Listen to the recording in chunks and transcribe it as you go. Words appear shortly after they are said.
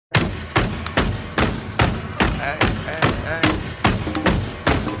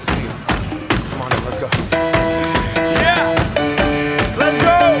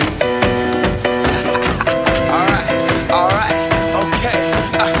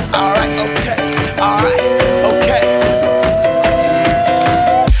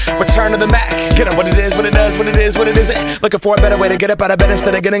return to the Mac. Get up what it is, what it does, what it is, what it isn't. Looking for a better way to get up out of bed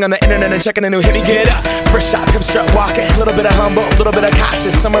instead of getting on the internet and checking a new hit. Me get up, first shot, come strut walking. A little bit of humble, a little bit of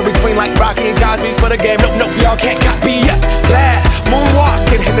cautious. Somewhere between like Rocky and Cosby's for the game. Nope, nope, y'all can't copy yet. Bad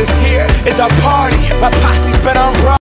moonwalking, and this here is our party. My posse's been on road.